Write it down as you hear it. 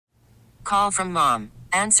call from mom.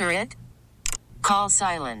 Answer it. Call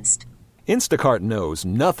silenced. Instacart knows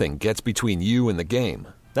nothing gets between you and the game.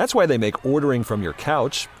 That's why they make ordering from your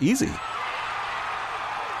couch easy.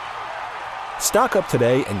 Stock up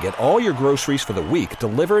today and get all your groceries for the week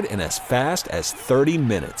delivered in as fast as 30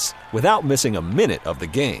 minutes without missing a minute of the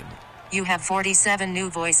game. You have 47 new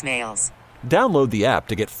voicemails. Download the app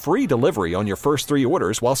to get free delivery on your first 3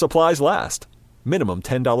 orders while supplies last. Minimum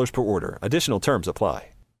 $10 per order. Additional terms apply.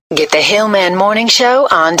 Get the Hillman Morning Show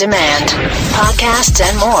on demand. Podcasts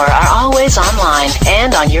and more are always online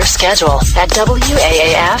and on your schedule at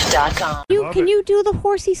WAAF.com. Can you do the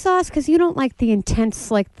horsey sauce? Because you don't like the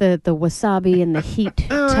intense, like the wasabi and the heat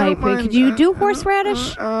type. Could you do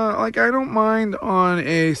horseradish? I don't mind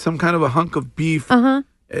on some kind of a hunk of beef, a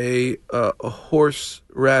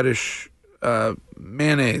horseradish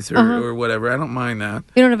mayonnaise or whatever. I don't mind that.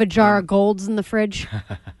 You don't have a jar of Golds in the fridge?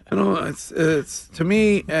 It's to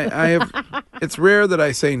me, it's rare that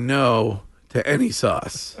I say no to any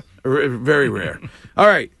sauce. Very rare. All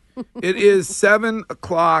right. It is 7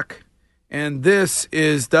 o'clock, and this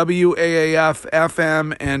is WAAF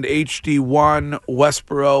FM and HD1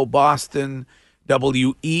 Westboro, Boston,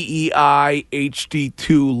 WEEI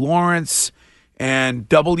HD2 Lawrence, and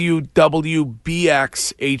WWBX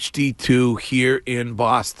HD2 here in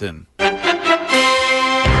Boston.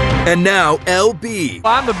 And now, LB.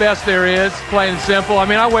 I'm the best there is, plain and simple. I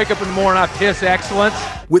mean, I wake up in the morning, I piss excellence.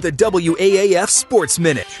 With a WAAF Sports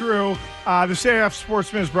Minute. True. This AF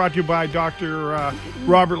Sports Minute is brought to you by Dr.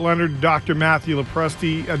 Robert Leonard and Dr. Matthew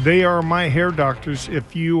Lepresti. They are my hair doctors.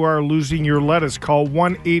 If you are losing your lettuce, call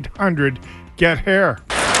 1-800-GET-HAIR.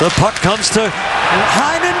 The puck comes to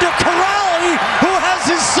Heinen to Corrali, who has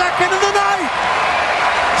his second of the night.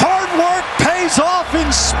 Hard work pays off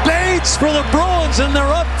in spades for the Bruins, and they're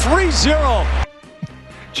up 3-0.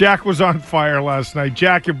 Jack was on fire last night.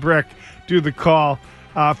 Jack and Brick do the call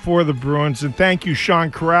for the Bruins. And thank you, Sean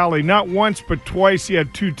Corrali. Not once, but twice. He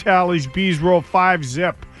had 2 tallies. Bees roll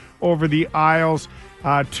 5-zip over the Isles.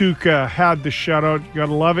 Tuukka had the shutout. You got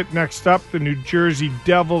to love it. Next up, the New Jersey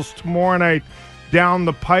Devils tomorrow night down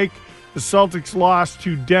the pike. The Celtics lost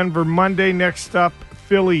to Denver Monday. Next up,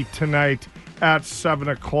 Philly tonight at 7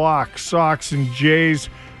 o'clock. Sox and Jays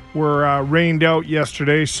were rained out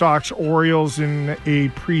yesterday. Sox-Orioles in a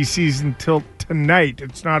preseason tilt tonight.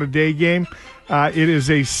 It's not a day game. It is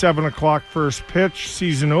a 7 o'clock first pitch,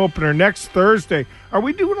 season opener next Thursday. Are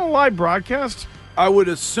we doing a live broadcast? I would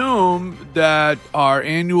assume that our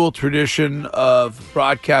annual tradition of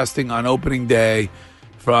broadcasting on opening day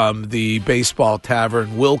from the baseball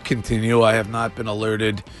tavern will continue. I have not been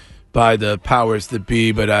alerted by the powers that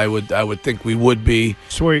be, but I would think we would be.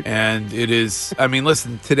 Sweet. And it is, I mean,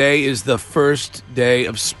 listen, today is the first day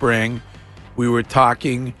of spring. We were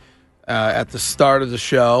talking at the start of the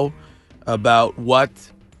show about what,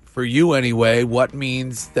 for you anyway, what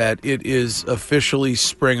means that it is officially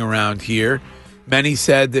spring around here. Many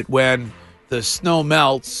said that when the snow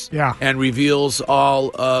melts and reveals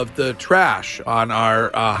all of the trash on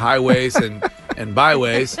our highways and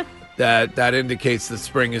byways, that indicates that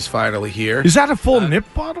spring is finally here. Is that a full nip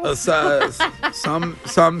bottle? Some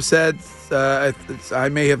said, I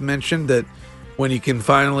may have mentioned that when you can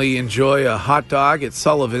finally enjoy a hot dog at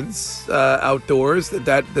Sullivan's outdoors,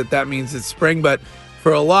 that means it's spring. But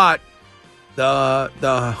for a lot,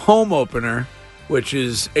 the home opener, which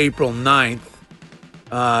is April 9th,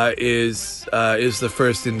 is the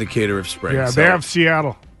first indicator of spring. Yeah, they have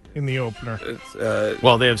Seattle in the opener.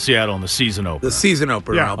 Well, they have Seattle in the season opener. The season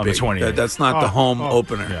opener on the 28th. That's not the home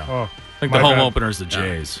opener. Yeah. I think the home opener is the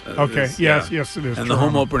Jays. Okay, yes, it is. And the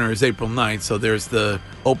home opener is April 9th, so there's the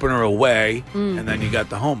opener away, and then you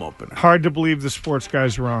got the home opener. Hard to believe the sports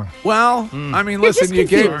guy's wrong. Well, I mean, listen, you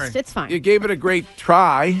gave it a great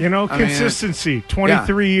try. You know, consistency.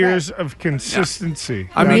 23 years of consistency.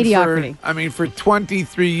 I mean, mediocrity. For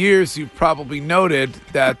 23 years, you've probably noted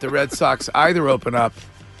that the Red Sox either open up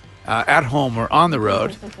at home or on the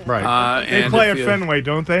road, right? They play at Fenway,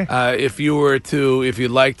 don't they? If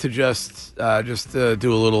you'd like to just do a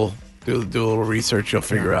little research, you'll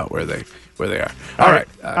figure out where they are. All right.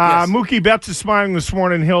 Yes. Mookie Betts is smiling this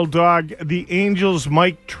morning. Hill Dog. The Angels'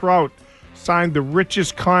 Mike Trout signed the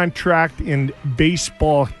richest contract in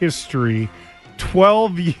baseball history.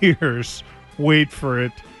 12 years. Wait for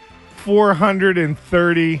it.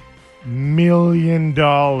 $430 million.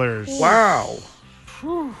 Wow.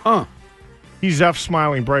 Huh. He's F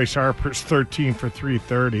smiling. Bryce Harper's 13 for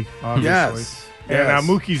 330, obviously. Yes. And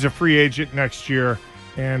Mookie's a free agent next year,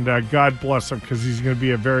 and God bless him because he's going to be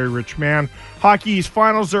a very rich man. Hockey's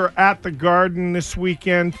finals are at the Garden this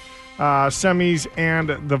weekend. semis and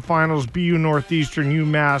the finals, BU Northeastern,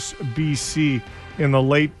 UMass, BC in the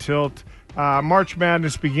late tilt. March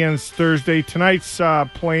Madness begins Thursday. Tonight's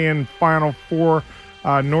playing Final Four.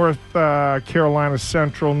 North Carolina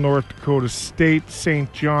Central, North Dakota State,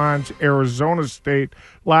 St. John's, Arizona State.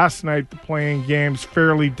 Last night, the playing games,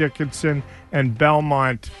 Fairleigh Dickinson and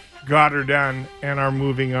Belmont got her done and are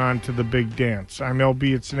moving on to the big dance. I'm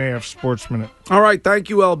LB. It's an AF Sports Minute. All right. Thank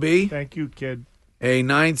you, LB. Thank you, kid. A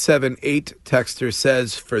 978 texter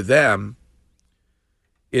says for them,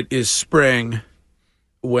 it is spring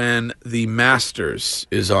when the Masters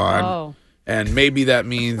is on. Oh. And maybe that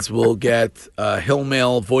means we'll get a Hill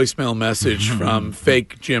Mail voicemail message from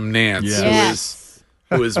fake Jim Nance, Yes.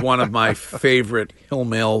 who is one of my favorite Hill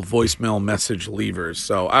Mail voicemail message leavers.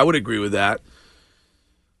 So I would agree with that.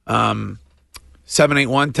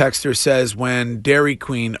 781 texter says when Dairy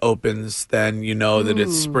Queen opens, then you know that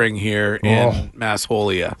it's spring here in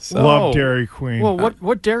Massholia. So, Love Dairy Queen. Well,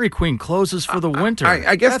 what Dairy Queen closes for the winter?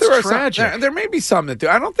 I guess That's there are tragic. some. There may be some that do.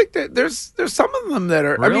 I don't think that there's some of them that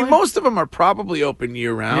are. I Really? mean, most of them are probably open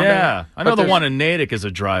year round. Yeah, I know But the there's- one in Natick is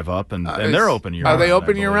a drive up, and they're open year round. Are they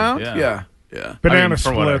open I year believe. round? Yeah. Yeah. Banana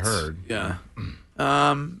from what I splits. heard. Yeah.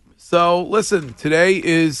 So listen, today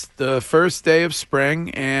is the first day of spring,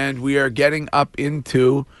 and we are getting up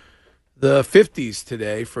into the 50s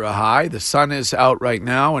today for a high. The sun is out right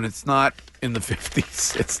now, and it's not in the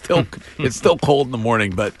 50s. It's still cold in the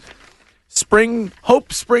morning, but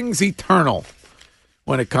hope springs eternal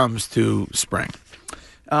when it comes to spring.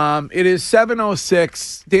 It is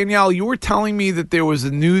 7:06. Danielle, you were telling me that there was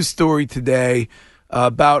a news story today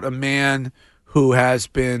about a man who has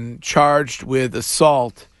been charged with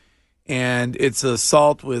assault, and it's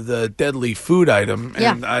assault with a deadly food item.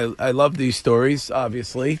 And I love these stories,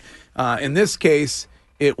 obviously. In this case,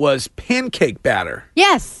 it was pancake batter.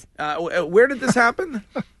 Yes. Where did this happen?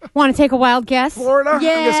 Want to take a wild guess? Florida? Yeah.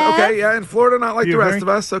 I guess, okay, yeah, in Florida, not like You the rest think? of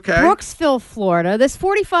us. Okay. Brooksville, Florida. This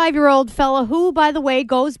 45-year-old fella who, by the way,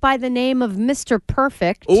 goes by the name of Mr.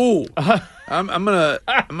 Perfect. Ooh. I'm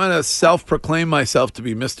gonna self-proclaim myself to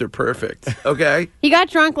be Mr. Perfect. Okay. He got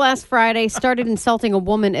drunk last Friday, started insulting a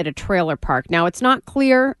woman at a trailer park. Now, it's not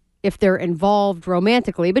clear if they're involved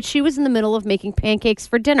romantically, but she was in the middle of making pancakes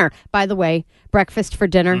for dinner. By the way, breakfast for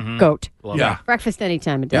dinner, goat. Yeah. Breakfast any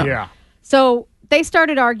time of day. Yeah. So they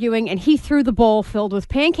started arguing, and he threw the bowl filled with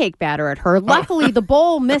pancake batter at her. Luckily, the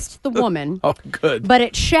bowl missed the woman. Oh, good. But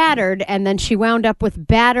it shattered, and then she wound up with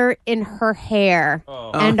batter in her hair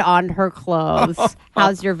and on her clothes.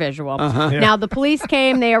 How's your visual? Now, the police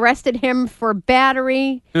came. They arrested him for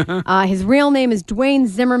battery. His real name is Dwayne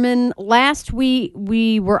Zimmerman. Last we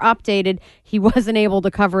were updated, he wasn't able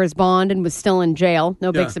to cover his bond and was still in jail.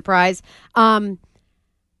 No big surprise.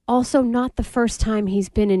 Also, not the first time he's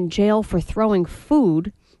been in jail for throwing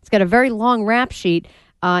food. He's got a very long rap sheet.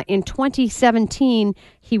 In 2017,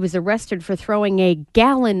 he was arrested for throwing a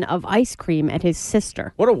gallon of ice cream at his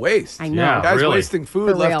sister. What a waste. I know. Yeah, Guys really. wasting food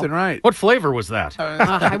For left real. and right. What flavor was that?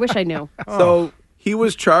 I wish I knew. So he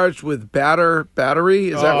was charged with battery.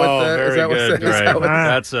 Is that what the? Is very that what good. the, is Right. that what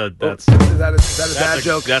That's is that a dad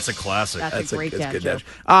joke? That's a classic. That's a great that's dad good joke.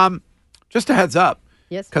 joke. Just a heads up,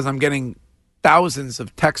 Yes. because I'm getting thousands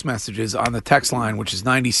of text messages on the text line, which is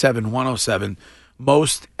 97107.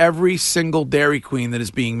 Most every single Dairy Queen that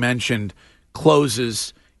is being mentioned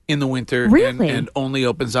closes in the winter Really? and only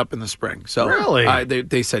opens up in the spring. So Really?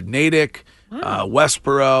 they said Natick,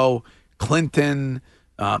 Westboro, Clinton,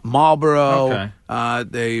 Marlboro. Okay.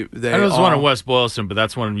 They There's all, one in West Boylston, but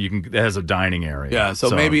that's one that has a dining area. Yeah,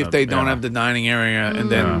 so maybe if they don't have the dining area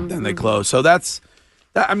and then they close. So that.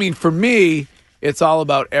 I mean, for me, it's all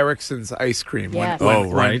about Erickson's ice cream. Yes.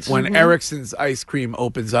 When Erickson's ice cream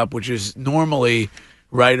opens up, which is normally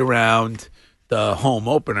right around the home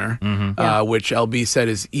opener, which LB said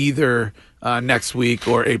is either next week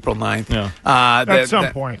or April 9th. Yeah. At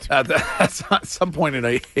some point. That's at some point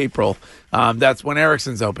in April. That's when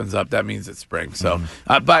Erickson's opens up. That means it's spring. So,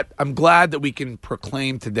 but I'm glad that we can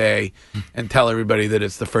proclaim today and tell everybody that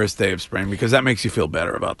it's the first day of spring, because that makes you feel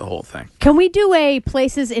better about the whole thing. Can we do a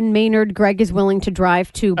places in Maynard Greg is willing to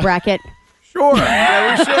drive to bracket? Sure.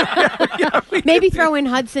 Yeah, we should. Yeah, we Maybe throw in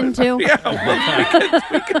Hudson, too? Yeah, well,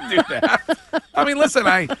 we could do that. I mean, listen,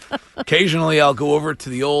 occasionally I'll go over to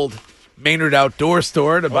the old Maynard Outdoor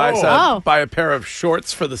Store to buy a pair of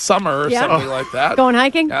shorts for the summer or something like that. Going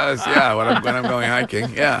hiking? When I'm going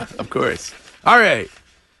hiking. Yeah, of course. All right.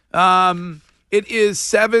 It is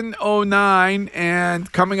 7:09,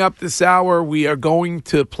 and coming up this hour, we are going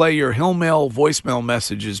to play your Hill Mail voicemail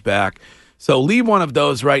messages back. So leave one of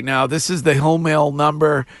those right now. This is the Hill Mail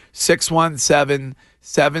number,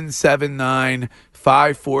 617-779-5255.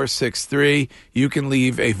 5463. You can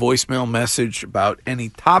leave a voicemail message about any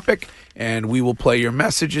topic, and we will play your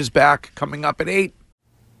messages back coming up at 8.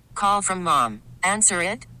 Call from mom. Answer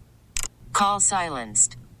it. Call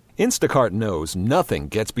silenced. Instacart knows nothing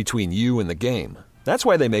gets between you and the game. That's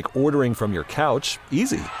why they make ordering from your couch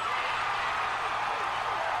easy.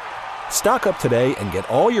 Stock up today and get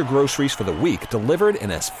all your groceries for the week delivered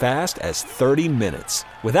in as fast as 30 minutes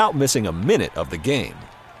without missing a minute of the game.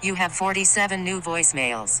 You have 47 new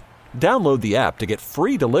voicemails. Download the app to get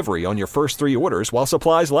free delivery on your first 3 orders while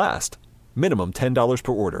supplies last. Minimum $10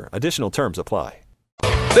 per order. Additional terms apply.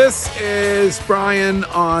 This is Brian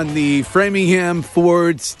on the Framingham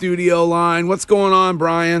Ford studio line. What's going on,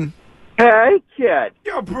 Brian? Hey, kid.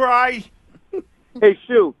 Yo, Bri. Hey,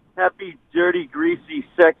 Sue. Happy, dirty, greasy,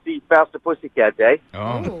 sexy, faster Pussycat Day.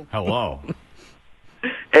 Oh, hello.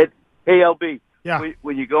 And hey, LB. Yeah.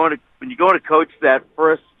 When you go to coach that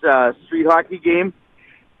first street hockey game,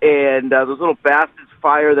 and those little bastards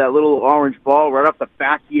fire that little orange ball right off the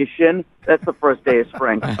back of your shin, that's the first day of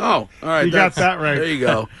spring. Oh, all right. You got that right. There you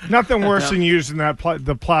go. Nothing worse than using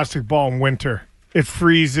the plastic ball in winter. It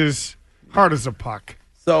freezes, hard as a puck.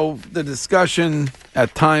 So the discussion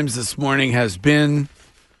at times this morning has been,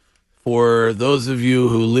 for those of you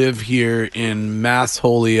who live here in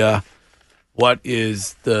Massholia, what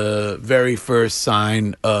is the very first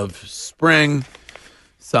sign of spring?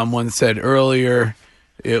 Someone said earlier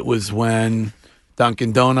it was when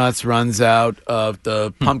Dunkin' Donuts runs out of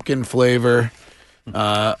the pumpkin flavor.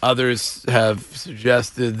 Others have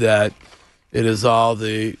suggested that it is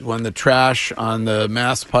when the trash on the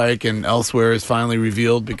Mass Pike and elsewhere is finally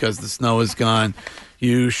revealed because the snow is gone.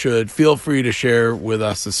 You should feel free to share with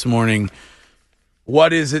us this morning.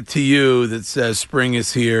 What is it to you that says spring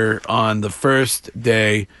is here on the first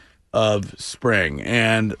day of spring?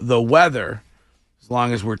 And the weather, as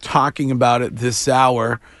long as we're talking about it this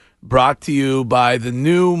hour, brought to you by the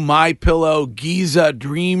new MyPillow Giza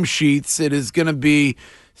Dream Sheets. It is going to be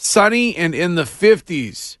sunny and in the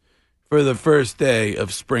 50s for the first day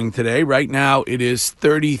of spring today. Right now it is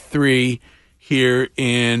 33 here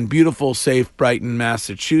in beautiful, safe Brighton,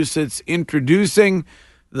 Massachusetts. Introducing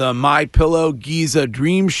the MyPillow Giza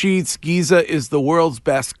Dream Sheets. Giza is the world's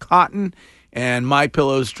best cotton, and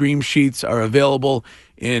MyPillow's Dream Sheets are available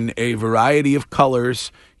in a variety of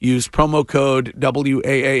colors. Use promo code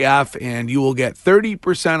WAAF and you will get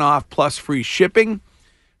 30% off plus free shipping.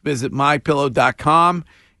 Visit mypillow.com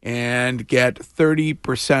and get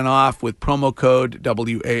 30% off with promo code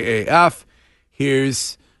WAAF.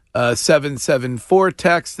 Here's a 774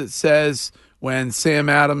 text that says, when Sam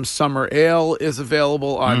Adams Summer Ale is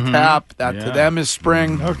available on tap, that to them is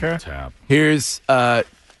spring. Okay. Tap. Here's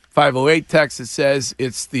 508 text that says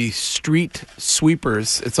it's the street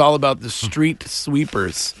sweepers. It's all about the street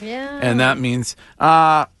sweepers. Yeah. And that means,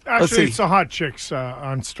 Actually, it's the hot chicks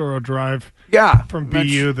on Storo Drive. Yeah. From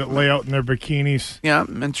BU that lay out in their bikinis. Yeah,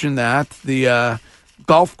 mention that. The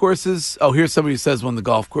golf courses. Oh, here's somebody who says when the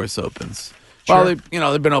golf course opens. Sure.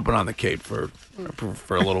 Well, they've been open on the Cape for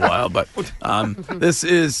a little while, but this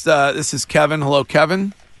is Kevin. Hello,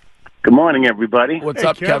 Kevin. Good morning, everybody. What's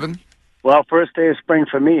up, Kevin? Well, first day of spring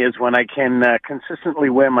for me is when I can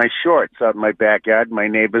consistently wear my shorts out in my backyard. My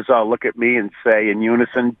neighbors all look at me and say in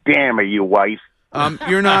unison, "Damn, are you white?"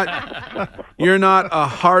 You're not a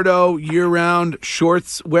hardo year-round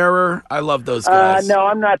shorts wearer. I love those guys. No,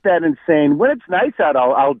 I'm not that insane. When it's nice out,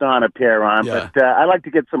 I'll don a pair on. Yeah. But I like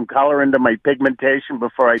to get some color into my pigmentation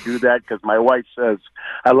before I do that because my wife says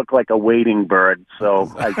I look like a wading bird.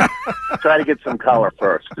 So I try to get some color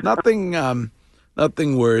first.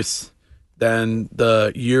 Nothing worse than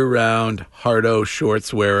the year-round hardo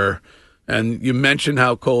shorts wearer. And you mentioned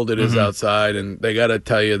how cold it is outside, and they got to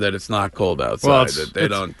tell you that it's not cold outside. Well, they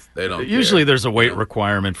don't. Usually, care. there's a weight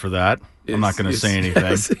requirement for that. I'm not going to say anything.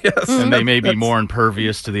 Yes. And they may be more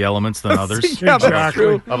impervious to the elements than others. Yeah,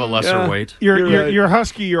 Exactly. Of a lesser weight. You're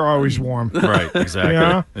husky. You're always warm. Right. Exactly.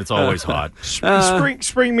 Yeah. It's always hot.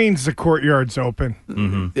 Spring means the courtyard's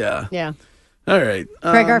open. Yeah. Yeah. All right.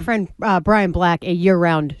 Greg, our friend Brian Black, a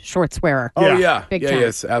year-round shorts wearer. Oh, yeah. Big time.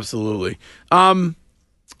 Yes, absolutely.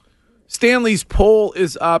 Stanley's poll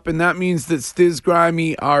is up, and that means that Stiz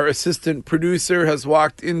Grimey, our assistant producer, has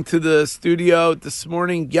walked into the studio this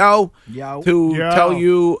morning, to tell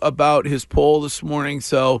you about his poll this morning.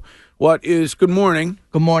 So good morning.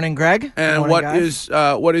 Good morning, Greg. And Good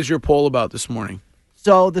morning, what is your poll about this morning?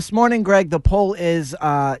 So this morning, Greg, the poll is,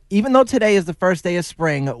 even though today is the first day of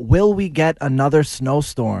spring, will we get another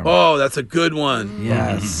snowstorm? Oh, that's a good one.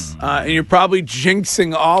 Yes. And you're probably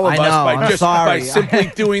jinxing all of us by simply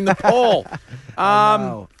doing the poll.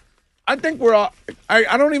 I I think we're all.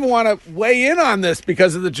 I don't even want to weigh in on this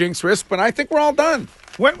because of the jinx risk, but I think we're all done.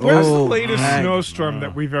 Where's the latest snowstorm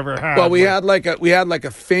that we've ever had? Well, we had like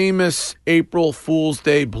a famous April Fool's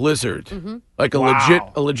Day blizzard, like a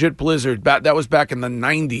legit blizzard. That was back in the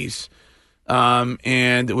 90s,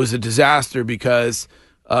 and it was a disaster because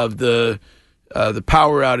of the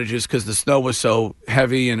power outages because the snow was so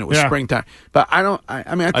heavy and it was springtime. But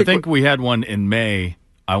I think we had one in May.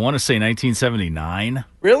 I want to say 1979.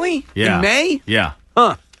 Really? Yeah. In May? Yeah.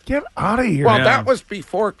 Huh. Get out of here. Well, that was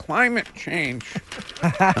before climate change.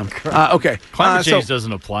 Okay. Climate change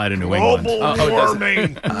doesn't apply to New England. Global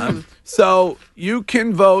warming. So you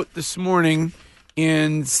can vote this morning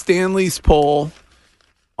in Stanley's poll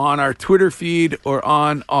on our Twitter feed or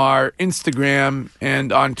on our Instagram.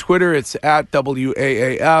 And on Twitter, it's at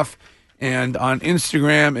WAAF. And on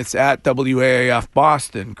Instagram, it's at WAAF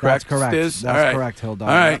Boston. Correct? That's correct. Stiz? That's correct, Hilda.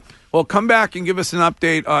 All right. Well, come back and give us an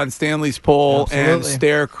update on Stanley's poll and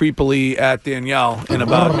stare creepily at Danielle in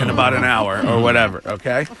about an hour or whatever.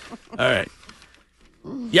 Okay. All right.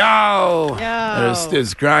 Yo.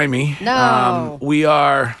 There's grimy. No. We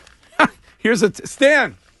are. Here's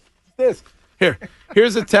Stan.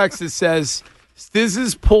 Here's a text that says,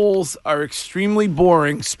 Stiz's polls are extremely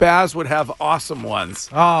boring. Spaz would have awesome ones.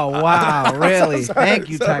 Oh, wow. Really? Thank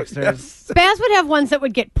you, texters. Spaz would have ones that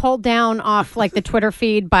would get pulled down off like the Twitter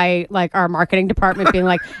feed by like our marketing department being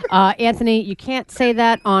like, Anthony, you can't say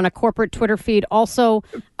that on a corporate Twitter feed. Also,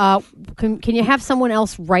 can you have someone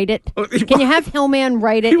else write it? Can you have Hillman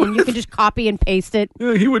write it and you can just copy and paste it?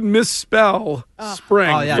 He would misspell spring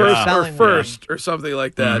first or something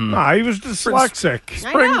like that. He was dyslexic.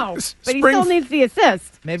 I know, but he still needs the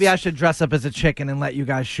assist. Maybe I should dress up as a chicken and let you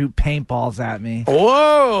guys shoot paintballs at me.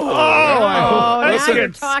 Whoa! Now you're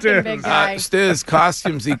talking, big guy. Stiz,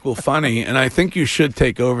 costumes equal funny, and I think you should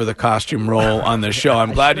take over the costume role on this show.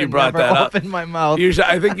 I'm glad you brought that up. Open my mouth.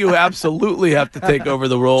 I think you absolutely have to take over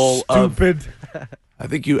the role I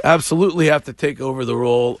think you absolutely have to take over the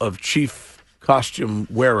role of chief costume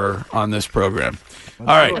wearer on this program. All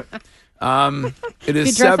right. It is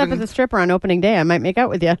if you dress up as a stripper on opening day, I might make out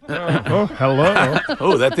with you. Hello.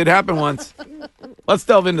 Oh, that did happen once. Let's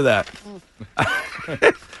delve into that.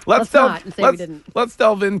 Let's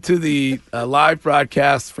delve into the live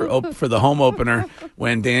broadcast for the home opener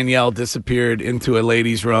when Danielle disappeared into a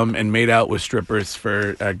ladies' room and made out with strippers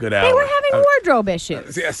for a good hour. They were having wardrobe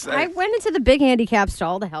issues. Yes, I went into the big handicap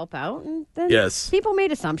stall to help out, and then people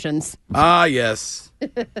made assumptions. Yes.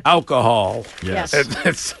 Alcohol. Yes.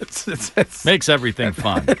 It's makes everything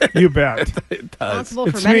fun. You bet. It does.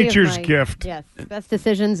 It's nature's gift. Yes. Best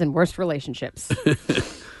decisions and worst relationships.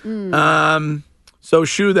 So,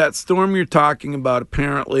 Shu, that storm you're talking about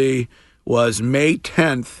apparently was May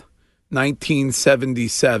 10th,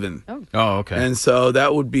 1977. Oh, okay. And so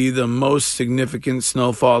that would be the most significant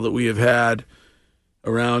snowfall that we have had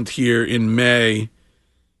around here in May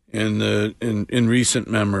in recent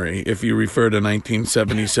memory, if you refer to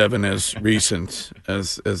 1977 as recent,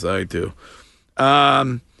 as I do.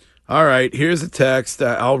 All right, here's a text.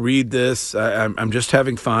 I'll read this. I'm just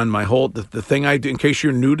having fun. The thing I do, in case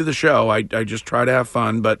you're new to the show, I just try to have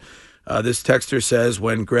fun. But this texter says,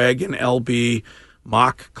 when Greg and LB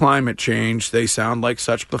mock climate change, they sound like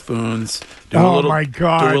such buffoons. My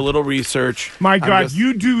God. Do a little research. My God,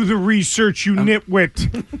 you do the research, you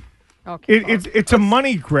nitwit. Okay, it's a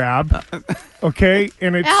money grab, okay?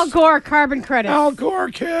 And it's Al Gore carbon credits. Al Gore,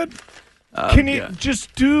 kid. Can you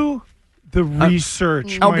just do the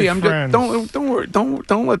research, my LB, friends? Don't worry.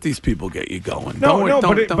 Don't let these people get you going. Do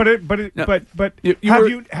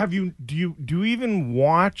you even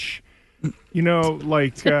watch? You know,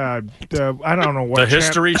 like I don't know what the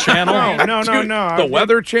History Channel. No. The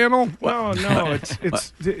Weather Channel. No.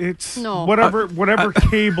 It's whatever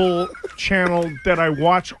cable channel that I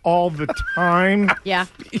watch all the time. Yeah.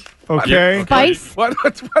 Okay. Spice. What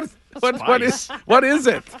is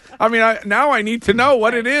it? I mean, now I need to know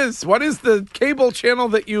what it is. What is the cable channel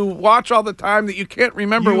that you watch all the time that you can't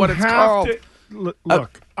remember what it's called?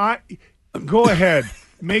 Look, go ahead.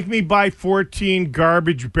 Make me buy 14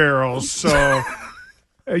 garbage barrels, so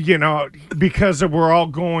because we're all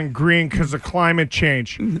going green because of climate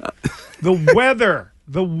change. The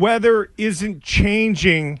weather isn't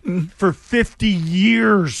changing for 50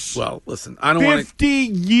 years. Well, listen, I don't want to 50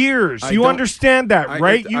 years. You understand that,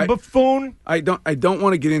 right? You buffoon. I don't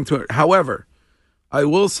want to get into it. However, I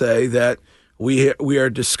will say that we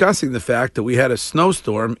are discussing the fact that we had a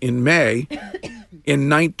snowstorm in May in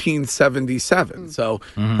 1977. So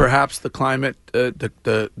perhaps the climate,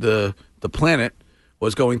 the planet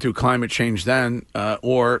was going through climate change then,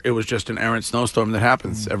 or it was just an errant snowstorm that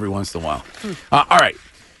happens every once in a while. All right.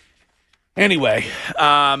 Anyway,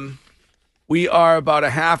 we are about a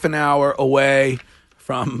half an hour away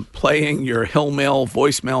from playing your Hill Mail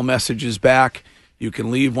voicemail messages back. You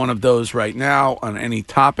can leave one of those right now on any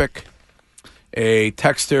topic. A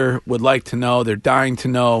texter would like to know, they're dying to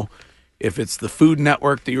know, if it's the Food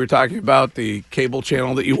Network that you were talking about, the cable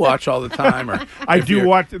channel that you watch all the time. Or I do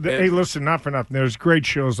watch. Hey, listen, not for nothing. There's great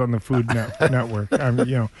shows on the Food Network.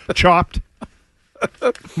 Chopped,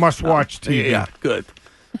 must watch TV. Yeah, good.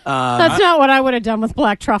 That's not what I would have done with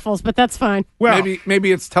black truffles, but that's fine. Well,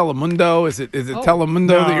 maybe it's Telemundo. Is it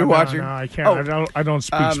Telemundo that you're watching? No, I can't. I don't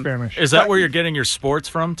speak Spanish. Is that where you're getting your sports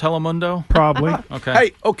from, Telemundo? Probably. Okay.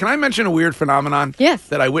 Hey, can I mention a weird phenomenon? Yes.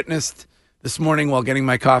 That I witnessed this morning while getting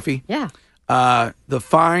my coffee? Yeah. The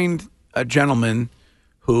fine gentleman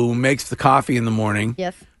who makes the coffee in the morning.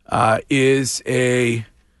 Yes. Is a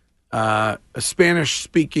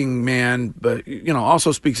Spanish-speaking man, but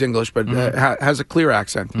also speaks English, but has a clear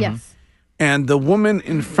accent. Yes. And the woman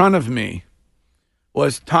in front of me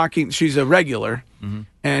was talking. She's a regular,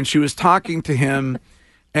 and she was talking to him.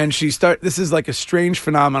 And this is like a strange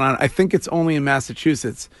phenomenon. I think it's only in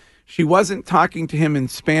Massachusetts. She wasn't talking to him in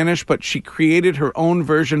Spanish, but she created her own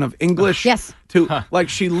version of English. Yes. Like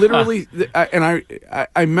she literally, and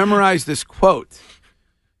I memorized this quote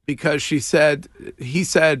because he said,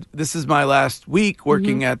 "This is my last week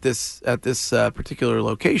working at this particular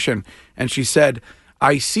location," and she said,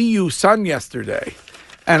 "I see you, son, yesterday."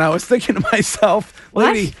 And I was thinking to myself,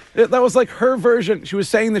 lady, that was like her version. She was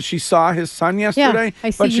saying that she saw his son yesterday,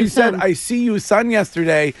 but she said, "I see you, son,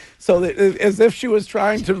 yesterday." So that, as if she was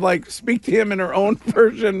trying to speak to him in her own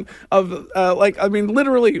version of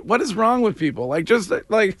literally, what is wrong with people?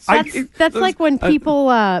 That's like when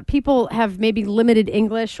people have maybe limited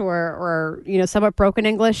English or somewhat broken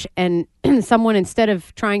English, and someone, instead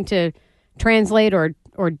of trying to translate or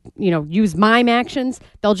use mime actions,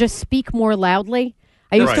 they'll just speak more loudly.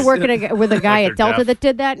 I used to work with a guy at Delta that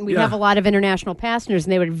did that, and we'd have a lot of international passengers,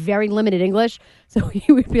 and they would have very limited English. So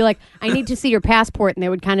he would be like, "I need to see your passport," and they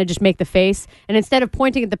would kind of just make the face. And instead of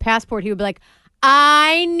pointing at the passport, he would be like,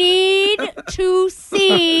 "I need to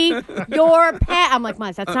see your I'm like,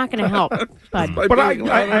 "Miles, that's not going to help." But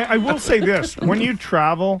I will say this: when you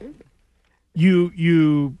travel,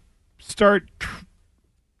 you start.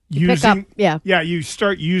 You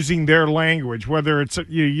start using their language, whether it's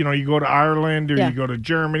you go to Ireland or you go to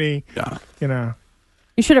Germany. Yeah.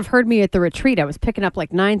 You should have heard me at the retreat. I was picking up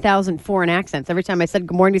like 9,000 foreign accents. Every time I said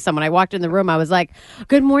good morning to someone, I walked in the room, I was like,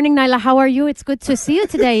 "Good morning, Nyla. How are you? It's good to see you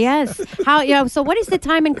today." Yes. So what is the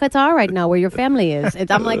time in Qatar right now where your family is?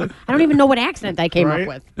 I'm like, I don't even know what accent I came up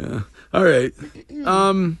with. Yeah. All right.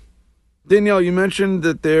 Danielle, you mentioned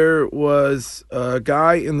that there was a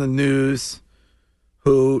guy in the news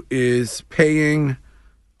who is paying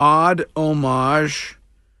odd homage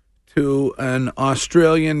to an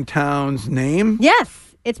Australian town's name.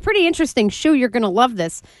 Yes, it's pretty interesting. Shu, you're going to love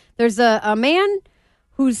this. There's a man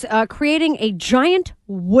who's creating a giant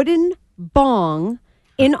wooden bong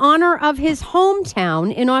in honor of his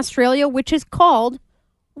hometown in Australia, which is called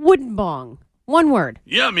Wooden Bong. One word.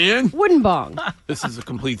 Yeah, man. Wooden bong. This is a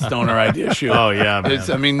complete stoner idea, Shu. Oh, yeah,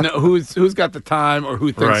 man. Who's got the time or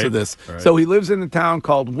who thinks of this? Right. So he lives in a town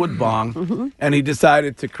called Woodbong, and he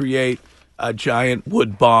decided to create a giant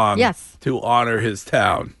wood bong to honor his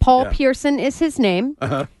town. Paul Pearson is his name.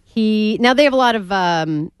 Now they have a lot of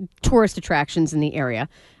tourist attractions in the area.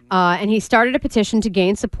 And he started a petition to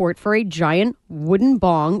gain support for a giant wooden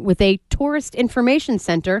bong with a tourist information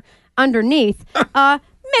center underneath.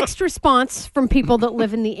 Mixed response from people that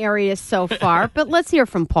live in the area so far, but let's hear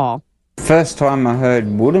from Paul. First time I heard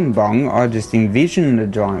wooden bong, I just envisioned a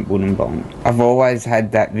giant wooden bong. I've always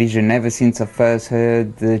had that vision ever since I first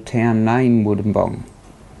heard the town name Wooden Bong.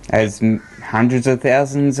 As hundreds of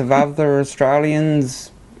thousands of other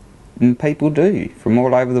Australians and people do from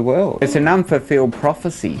all over the world. It's an unfulfilled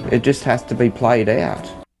prophecy. It just has to be played out.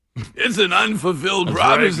 It's an unfulfilled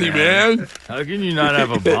prophecy, man. How can you not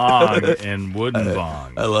have a bong and wooden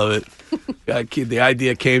bong? I love it. The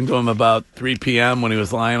idea came to him about 3 p.m. when he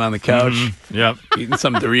was lying on the couch, eating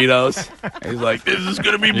some Doritos. He's like, "This is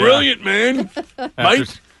going to be brilliant, man.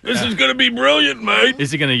 Mate, this is going to be brilliant, mate."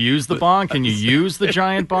 Is he going to use the bong? Can you use the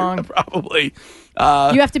giant bong? Probably.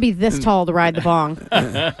 You have to be this tall to ride the bong.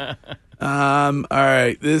 All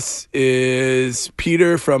right. This is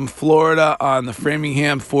Peter from Florida on the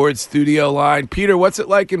Framingham Ford studio line. Peter, what's it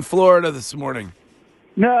like in Florida this morning?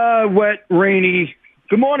 Wet, rainy.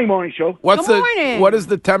 Good morning, morning show. What is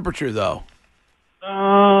the temperature, though?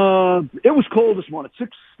 It was cold this morning.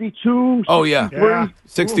 62. Oh, yeah.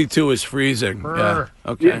 62 is freezing. Yeah.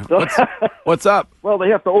 Okay. What's up? Well, they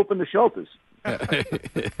have to open the shelters.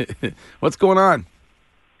 What's going on?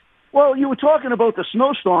 Well, you were talking about the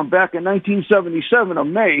snowstorm back in 1977 of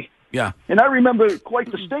May. Yeah. And I remember quite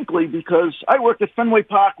distinctly because I worked at Fenway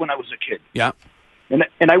Park when I was a kid. Yeah.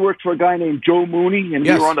 And I worked for a guy named Joe Mooney, and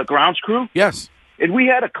Yes. we were on the grounds crew. Yes. And we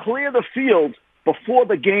had to clear the field before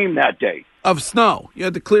the game that day. Of snow. You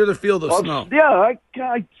had to clear the field of snow. Yeah, I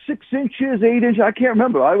 6 inches, 8 inches. I can't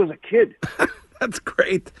remember. I was a kid. That's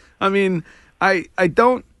great. I mean, I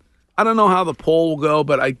don't know how the poll will go,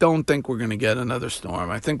 but I don't think we're going to get another storm.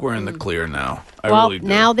 I think we're in the clear now. I really do.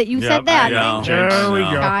 Now that you said that, there we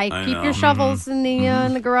go. Guy, keep your shovels in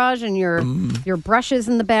the garage and your brushes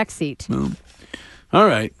in the back seat. All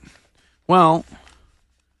right. Well,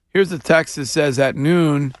 here's a text that says at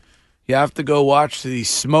noon, you have to go watch the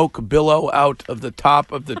smoke billow out of the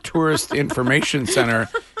top of the Tourist Information Center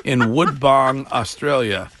in Woodbong,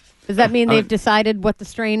 Australia. Does that mean they've decided what the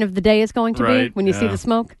strain of the day is going to be when you see the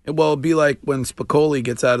smoke? Well, it'll be like when Spicoli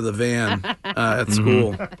gets out of the van at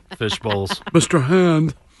school. Fish bowls. Mr.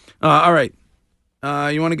 Hand. All right.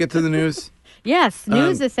 You want to get to the news? Yes.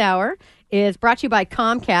 News this hour is brought to you by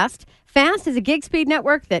Comcast. Fast is a gig speed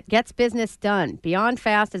network that gets business done. Beyond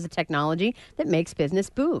Fast is a technology that makes business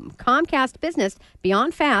boom. Comcast Business,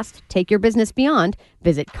 Beyond Fast. Take your business beyond.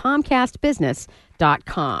 Visit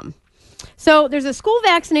ComcastBusiness.com. So there's a school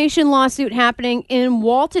vaccination lawsuit happening in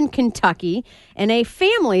Walton, Kentucky, and a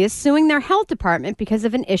family is suing their health department because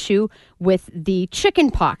of an issue with the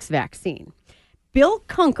chickenpox vaccine. Bill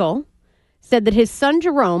Kunkel said that his son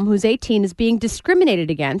Jerome, who's 18, is being discriminated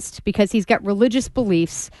against because he's got religious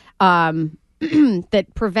beliefs that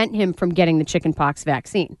prevent him from getting the chickenpox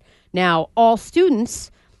vaccine. Now, all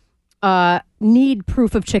students need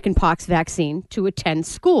proof of chickenpox vaccine to attend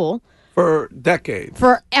school. For decades.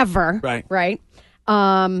 Forever. Right.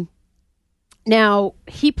 Now,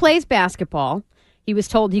 he plays basketball. He was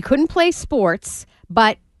told he couldn't play sports,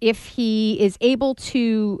 but if he is able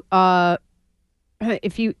to,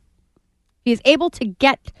 if he is able to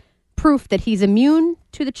get proof that he's immune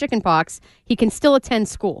to the chickenpox, he can still attend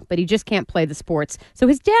school, but he just can't play the sports. So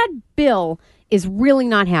his dad, Bill, is really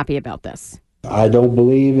not happy about this. I don't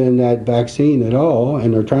believe in that vaccine at all,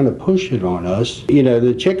 and they're trying to push it on us. You know,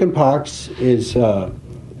 the chickenpox is a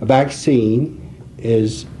vaccine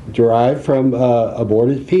is derived from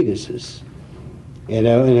aborted fetuses. You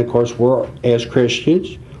know, and of course, as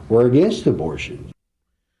Christians, we're against abortion.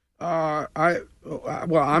 I'm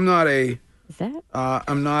not a. Is that?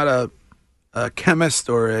 I'm not a chemist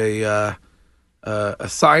or a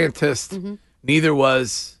scientist. Mm-hmm. Neither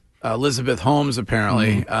was Elizabeth Holmes,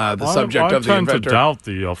 apparently, the subject of the inventor. I tend to doubt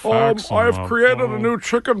the facts. I've created a new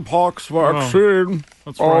chickenpox vaccine.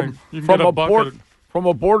 That's right. You can get a bucket. From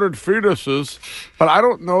aborted fetuses, but I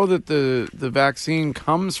don't know that the vaccine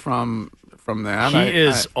comes from that. He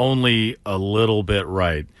is only a little bit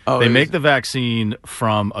right. They make the vaccine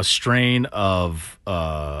from a strain of,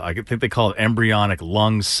 I think they call it embryonic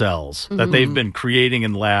lung cells that they've been creating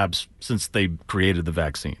in labs since they created the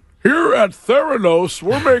vaccine. Here at Theranos,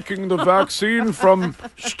 we're making the vaccine from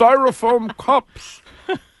styrofoam cups.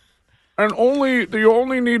 And you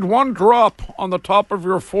only need one drop on the top of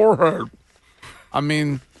your forehead. I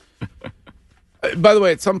mean, by the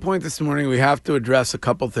way, at some point this morning, we have to address a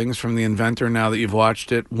couple things from The Inventor now that you've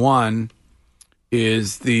watched it. One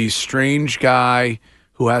is the strange guy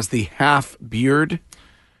who has the half beard.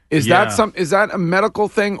 Is that a medical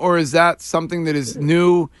thing, or is that something that is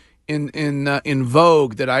new in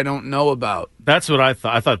vogue that I don't know about? That's what I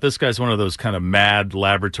thought. I thought this guy's one of those kind of mad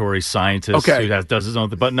laboratory scientists who does his own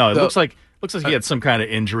thing. But no, it looks like he had some kind of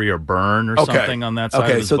injury or burn or something on that side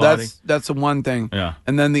of his body. So that's the one thing. Yeah.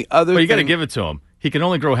 And then the other But you got to give it to him. He can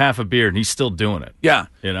only grow half a beard, and he's still doing it. Yeah.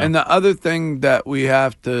 You know? And the other thing that we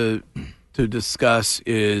have to discuss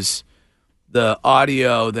is the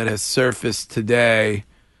audio that has surfaced today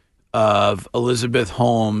of Elizabeth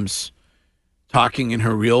Holmes talking in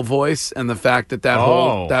her real voice, and the fact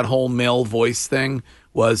that whole male voice thing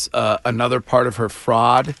was another part of her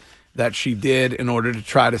fraud that she did in order to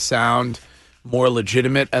try to sound more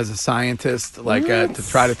legitimate as a scientist, like to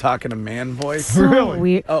try to talk in a man voice.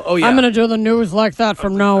 Really? Oh yeah. I'm going to do the news like that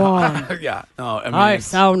from now on. Yeah. No, I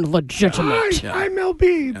sound legitimate. I'm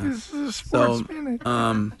LB. This is a Sports Minute.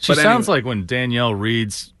 She sounds like when Danielle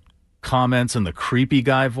reads comments in the creepy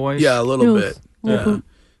guy voice. Yeah, a little bit. Yeah.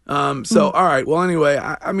 So, all right. Well, anyway,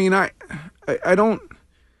 I don't.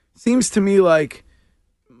 Seems to me like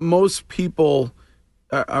most people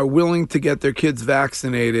are willing to get their kids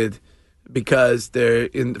vaccinated because they're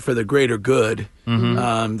for the greater good.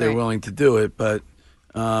 They're willing to do it, but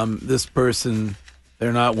this person,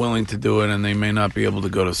 they're not willing to do it, and they may not be able to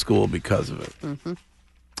go to school because of it.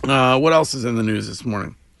 What else is in the news this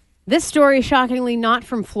morning? This story, shockingly not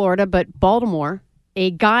from Florida, but Baltimore.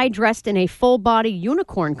 A guy dressed in a full-body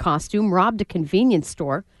unicorn costume robbed a convenience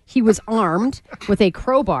store. He was armed with a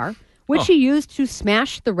crowbar, which he used to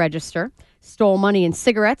smash the register, stole money and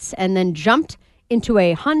cigarettes, and then jumped into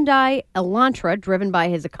a Hyundai Elantra driven by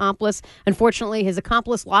his accomplice. Unfortunately, his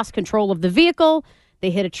accomplice lost control of the vehicle.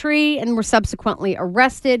 They hit a tree and were subsequently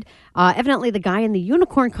arrested. Evidently, the guy in the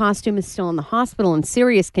unicorn costume is still in the hospital in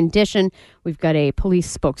serious condition. We've got a police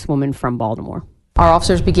spokeswoman from Baltimore. Our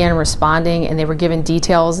officers began responding, and they were given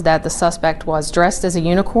details that the suspect was dressed as a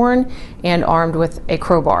unicorn and armed with a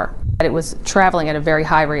crowbar. It was traveling at a very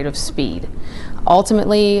high rate of speed.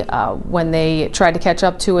 Ultimately, when they tried to catch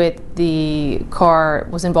up to it, the car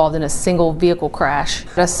was involved in a single vehicle crash.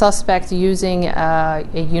 A suspect using a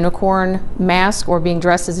unicorn mask or being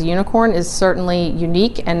dressed as a unicorn is certainly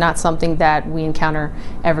unique and not something that we encounter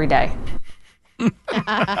every day.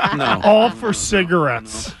 No. All for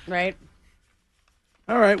cigarettes. Right.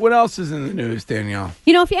 All right. What else is in the news, Danielle?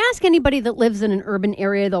 You know, if you ask anybody that lives in an urban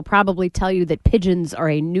area, they'll probably tell you that pigeons are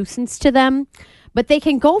a nuisance to them, but they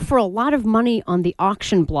can go for a lot of money on the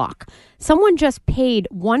auction block. Someone just paid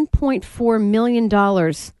 $1.4 million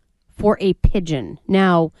for a pigeon.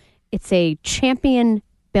 Now, it's a champion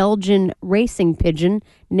Belgian racing pigeon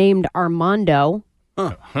named Armando.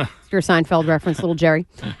 Huh. It's your Seinfeld reference, little Jerry.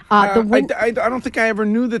 I don't think I ever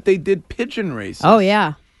knew that they did pigeon races. Oh,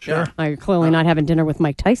 yeah. Sure. You're clearly not having dinner with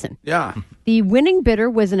Mike Tyson. Yeah. The winning bidder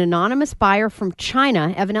was an anonymous buyer from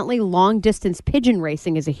China. Evidently, long-distance pigeon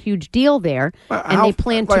racing is a huge deal there, and they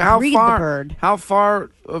plan to breed the bird. How far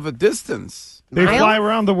of a distance? They fly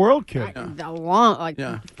around the world, kid.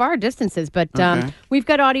 Far distances. But Okay. we've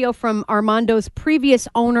got audio from Armando's previous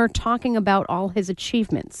owner talking about all his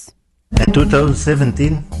achievements. In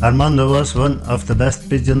 2017, Armando was one of the best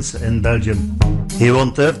pigeons in Belgium. He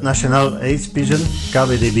won third national ace pigeon,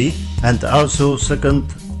 KWDB, and also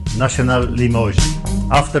second national Limoges.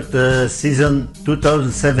 After the season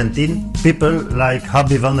 2017, people like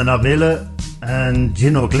Habi van den Abele and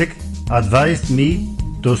Gino Click advised me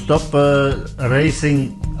to stop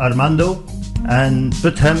racing Armando and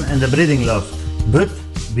put him in the breeding loft. But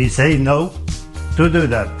we say no to do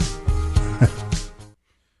that.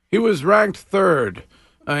 He was ranked third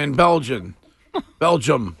in Belgium,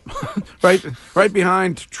 right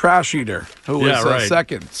behind Trash Eater, who was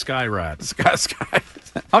second. Sky Rat. Sky.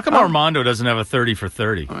 How come Armando doesn't have a 30 for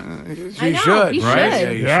 30? He should, he right?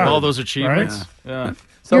 should. Yeah, All those achievements. Yeah.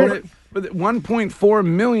 So, but $1.4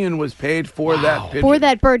 million was paid for that pigeon. For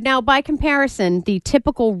that bird. Now, by comparison, the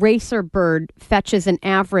typical racer bird fetches an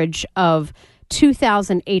average of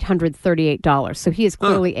 $2,838. So he is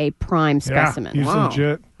clearly a prime specimen. He's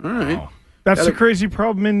legit. All right. That's the crazy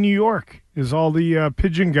problem in New York, is all the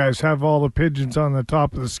pigeon guys have all the pigeons on the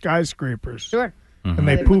top of the skyscrapers. Sure. And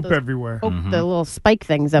they poop everywhere. The little spike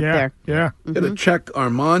things up there. Yeah. Gotta check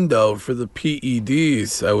Armando for the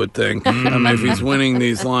PEDs, I would think. I mean, if he's winning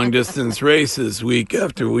these long-distance races week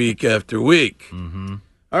after week after week. Mm-hmm.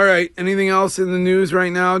 All right. Anything else in the news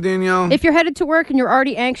right now, Danielle? If you're headed to work and you're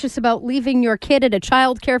already anxious about leaving your kid at a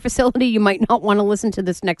child care facility, you might not want to listen to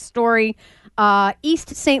this next story.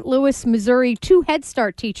 East St. Louis, Missouri, 2 Head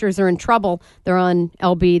Start teachers are in trouble. They're on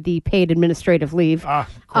LB, the paid administrative leave.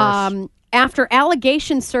 Of course. After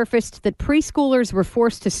allegations surfaced that preschoolers were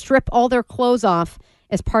forced to strip all their clothes off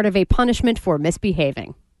as part of a punishment for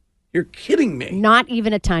misbehaving. You're kidding me. Not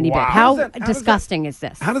even a tiny bit. How disgusting is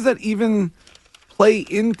this? How does that even play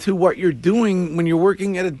into what you're doing when you're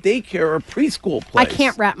working at a daycare or a preschool place? I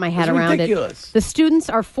can't wrap my head It's around ridiculous. it. The students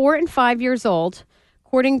are 4 and 5 years old.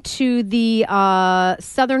 According to the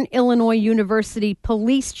Southern Illinois University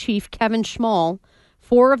police chief, Kevin Schmall,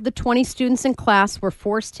 4 of the 20 students in class were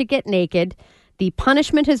forced to get naked. The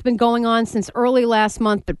punishment has been going on since early last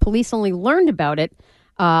month, but police only learned about it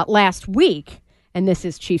last week. And this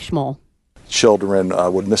is Chief Schmall. Children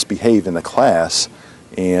would misbehave in the class,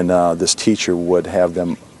 and this teacher would have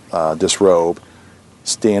them disrobe,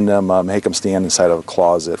 make them stand inside of a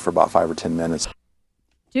closet for about 5 or 10 minutes.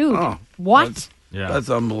 Dude, what? That's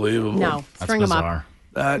unbelievable. No, string them up.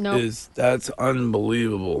 That's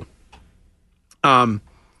unbelievable.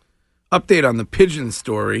 Update on the pigeon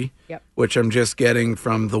story, which I'm just getting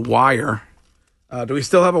from The Wire. Do we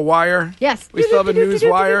still have a wire? Yes. We still have a news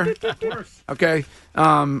wire? Of course. Okay.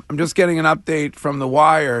 I'm just getting an update from The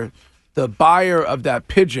Wire. The buyer of that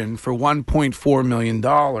pigeon for $1.4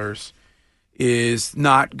 million is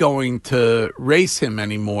not going to race him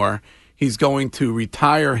anymore. He's going to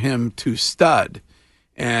retire him to stud.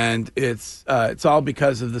 And it's all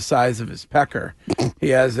because of the size of his pecker. He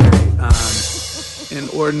has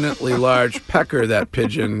inordinately large pecker, that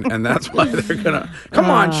pigeon, and that's why they're gonna. Come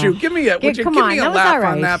on, Shu, give me a. Would you give me a laugh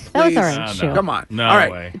on that, please? That was all right, Shu. Come on. No all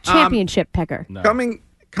right. way. Championship pecker. No.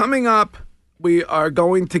 Coming up, we are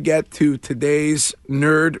going to get to today's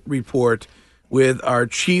Nerd Report with our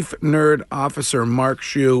Chief Nerd Officer, Mark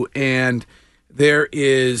Shu, and there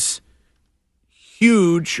is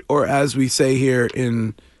huge, or as we say here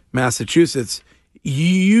in Massachusetts,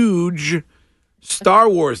 huge Star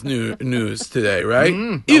Wars news today, right?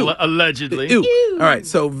 Allegedly. Ew. All right,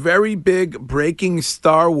 so very big breaking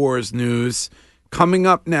Star Wars news coming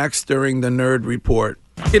up next during the Nerd Report.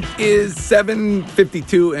 It is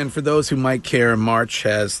 7:52, and for those who might care, March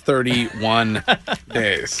has 31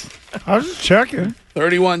 days. I was just checking.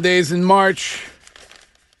 31 days in March,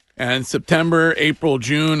 and September, April,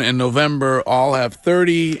 June, and November all have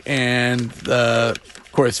 30, and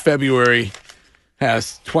of course, February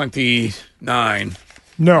has 29.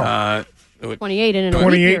 No. 28 in an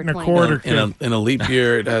 28 leap year, and a 29. quarter. In a leap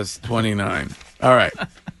year, it has 29. All right.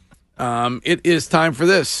 It is time for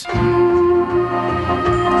this.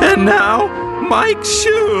 And now, Mike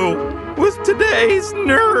Shu with today's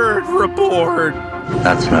Nerd Report.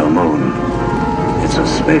 That's no moon. It's a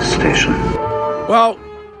space station. Well,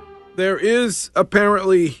 there is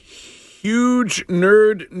apparently huge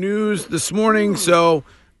nerd news this morning, so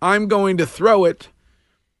I'm going to throw it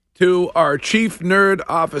to our Chief Nerd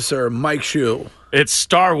Officer, Mike Shu. It's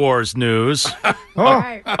Star Wars news.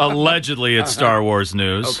 Allegedly, it's Star Wars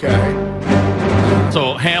news. Okay.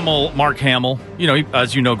 So Mark Hamill,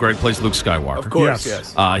 as you know, Greg plays Luke Skywalker. Of course,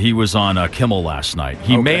 yes. He was on Kimmel last night.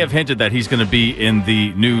 He may have hinted that he's going to be in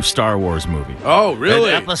the new Star Wars movie. Oh,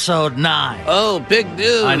 really? In Episode 9. Oh, big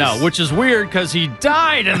news. I know, which is weird because he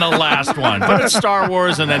died in the last one. But it's Star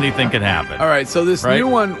Wars and anything can happen. All right, so this new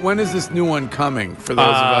one, when is this new one coming for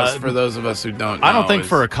those of us who don't know? I don't think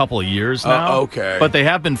for a couple of years now. Okay. But they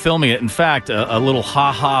have been filming it. In fact, a little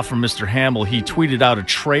ha-ha from Mr. Hamill. He tweeted out a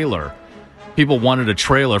trailer. People wanted a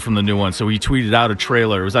trailer from the new one, so he tweeted out a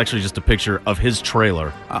trailer. It was actually just a picture of his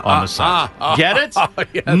trailer on the set. Get it?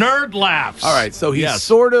 Yes. Nerd laughs. All right, so he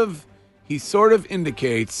sort of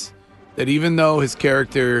indicates that even though his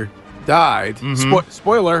character died,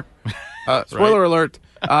 spoiler alert,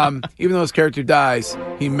 even though his character dies,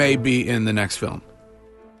 he may be in the next film.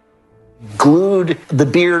 Glued the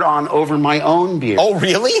beard on over my own beard. Oh,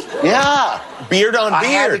 really? Yeah. Beard on I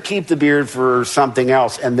had to beard. keep the beard for something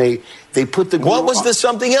else, and they put the glue What was on. the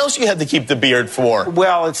something else you had to keep the beard for?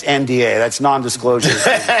 Well, it's NDA. That's non-disclosure.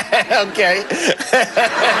 Okay.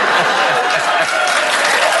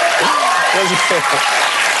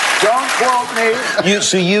 Don't quote me.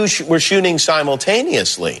 So were shooting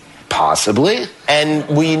simultaneously? Possibly. And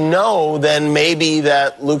we know then maybe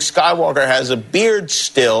that Luke Skywalker has a beard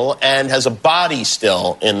still and has a body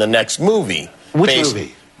still in the next movie. Which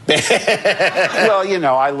movie?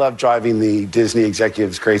 Well, I love driving the Disney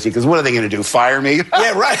executives crazy because what are they going to do? Fire me?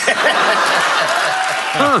 Yeah, right.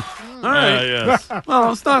 All right. Yes.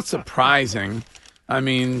 Well, it's not surprising. I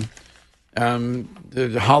mean,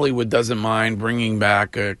 Hollywood doesn't mind bringing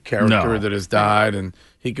back a character that has died, and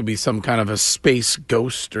he could be some kind of a space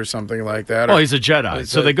ghost or something like that. Well, he's a Jedi,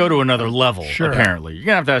 so they go to another level, Sure. apparently. You're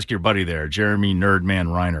going to have to ask your buddy there, Jeremy Nerdman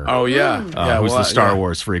Reiner. Oh, yeah. Who's the Star yeah.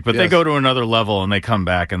 Wars freak. But they go to another level, and they come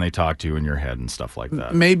back, and they talk to you in your head and stuff like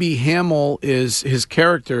that. Maybe his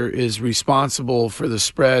character is responsible for the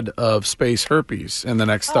spread of space herpes in the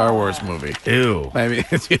next Star Wars movie. Ew. Maybe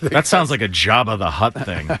that sounds like a Jabba the Hutt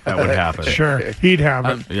thing that would happen. Sure, he'd have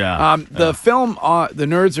it. The film, the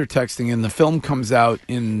nerds are texting, and the film comes out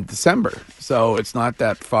in December, so it's not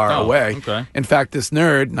that far away. Okay. In fact, this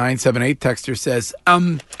nerd 978 texter says,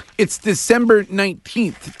 "It's December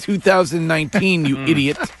 19th, 2019. You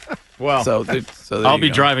idiot." Well, so I'll be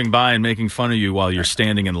driving by and making fun of you while you're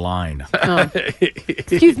standing in line.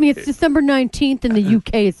 Excuse me, it's December 19th in the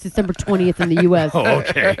UK. It's December 20th in the US. Oh,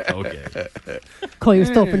 okay. Call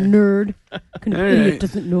yourself a nerd. An idiot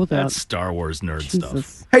doesn't know that. That's Star Wars nerd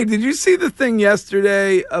stuff. Hey, did you see the thing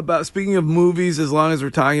yesterday about, speaking of movies, as long as we're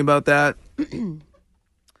talking about that,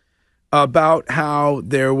 about how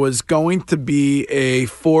there was going to be a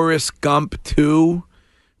Forrest Gump 2,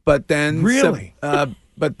 but then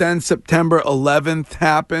but then September 11th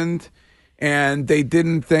happened, and they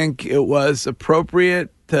didn't think it was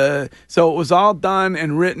appropriate to. So it was all done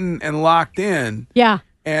and written and locked in. Yeah.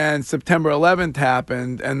 And September 11th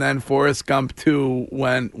happened, and then Forrest Gump 2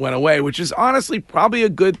 went away, which is honestly probably a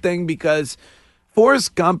good thing because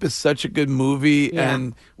Forrest Gump is such a good movie,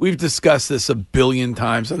 and we've discussed this a billion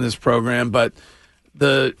times on this program, but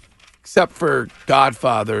the except for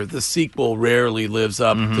Godfather, the sequel rarely lives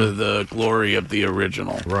up to the glory of the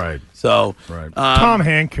original. Right. So, Tom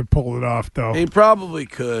Hanks could pull it off, though. He probably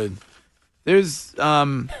could. There's,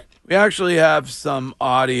 we actually have some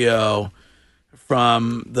audio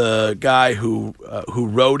from the guy who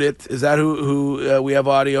wrote it. Is that who we have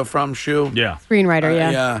audio from, Shu? Yeah. Screenwriter,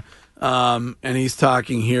 yeah. Yeah. And he's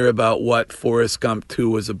talking here about what Forrest Gump 2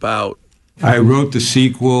 was about. I wrote the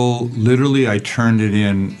sequel. Literally, I turned it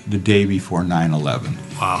in the day before 9/11.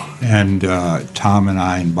 Wow. And Tom and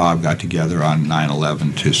I and Bob got together on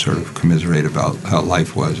 9/11 to sort of commiserate about how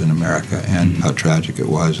life was in America and how tragic it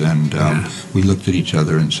was. And we looked at each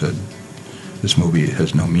other and said, this movie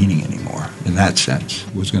has no meaning anymore in that sense.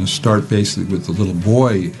 It was going to start basically with the little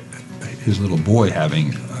boy, his little boy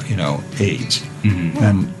having, AIDS.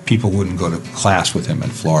 And people wouldn't go to class with him in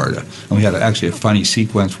Florida. And we had actually a funny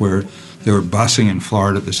sequence where they were busing in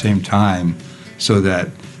Florida at the same time so that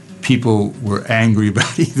people were angry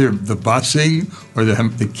about either the busing or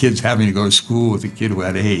the kids having to go to school with a kid who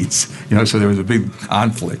had AIDS. So there was a big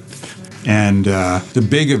conflict. And the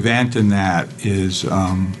big event in that is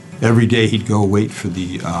every day he'd go wait for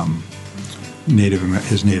the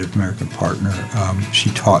his Native American partner.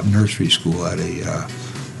 She taught nursery school at a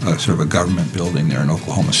sort of a government building there in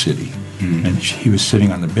Oklahoma City. And he was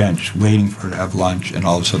sitting on the bench waiting for her to have lunch, and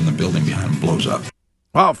all of a sudden the building behind him blows up.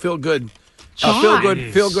 Wow, feel good. Feel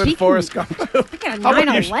good, Forrest Gump. How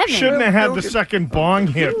about you shouldn't have had the second bong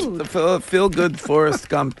hit. Feel good, Forrest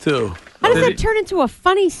Gump 2. How does that turn into a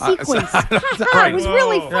funny sequence? It was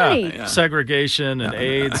really funny. Yeah. Segregation and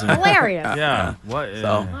AIDS. And, hilarious. Yeah. What?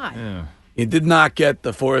 So, you did not get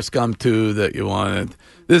the Forrest Gump 2 that you wanted.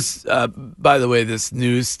 This, by the way, this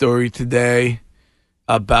news story today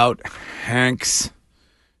about Hanks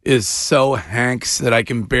is so Hanks that I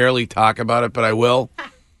can barely talk about it, but I will.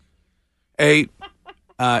 In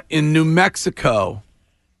New Mexico,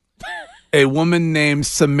 a woman named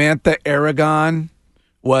Samantha Aragon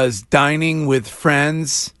was dining with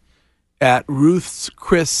friends at Ruth's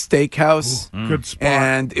Chris Steakhouse. Good spot.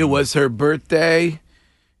 And it was her birthday.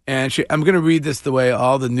 And I'm going to read this the way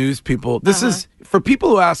all the news people... This is for people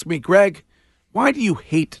who ask me, Greg, why do you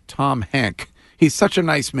hate Tom Hanks? He's such a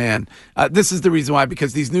nice man. This is the reason why,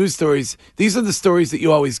 because these news stories, these are the stories that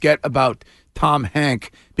you always get about Tom Hanks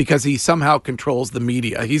because he somehow controls the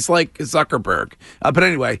media. He's like Zuckerberg. But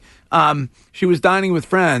anyway, she was dining with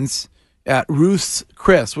friends at Ruth's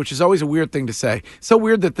Chris, which is always a weird thing to say. So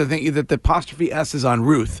weird that the apostrophe S is on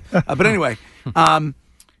Ruth. But anyway,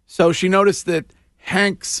 so she noticed that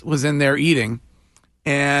Hanks was in there eating,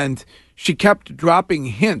 and she kept dropping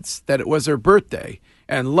hints that it was her birthday.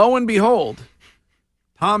 And lo and behold,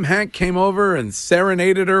 Tom Hanks came over and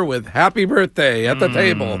serenaded her with happy birthday at the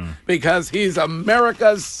table because he's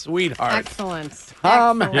America's sweetheart. Excellent.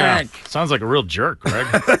 Tom Hanks. Sounds like a real jerk, Greg.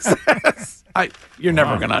 You're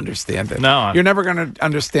never going to understand it. No. You're never going to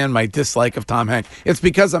understand my dislike of Tom Hanks. It's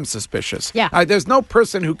because I'm suspicious. Yeah. There's no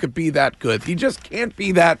person who could be that good. He just can't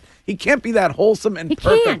be that. He can't be that wholesome and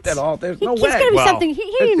perfect at all. There's no way. He's got to be something.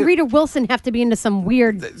 He and Rita Wilson have to be into some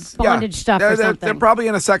weird bondage stuff or something. They're probably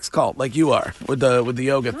in a sex cult like you are with the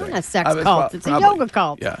yoga thing. Not a sex cult. It's a yoga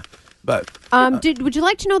cult. Yeah. But would you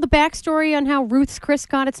like to know the backstory on how Ruth's Chris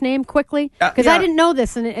got its name quickly? Because I didn't know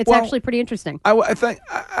this, and it's actually pretty interesting. I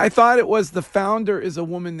thought it was the founder is a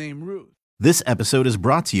woman named Ruth. This episode is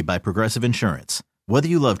brought to you by Progressive Insurance. Whether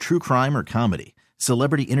you love true crime or comedy,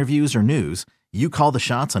 celebrity interviews or news, you call the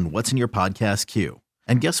shots on what's in your podcast queue.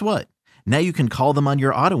 And guess what? Now you can call them on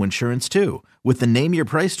your auto insurance too with the Name Your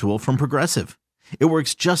Price tool from Progressive. It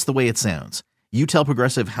works just the way it sounds. You tell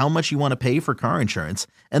Progressive how much you want to pay for car insurance,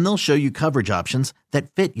 and they'll show you coverage options that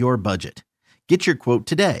fit your budget. Get your quote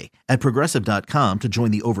today at Progressive.com to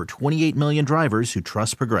join the over 28 million drivers who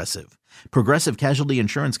trust Progressive. Progressive Casualty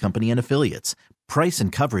Insurance Company and Affiliates. Price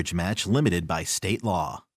and coverage match limited by state law.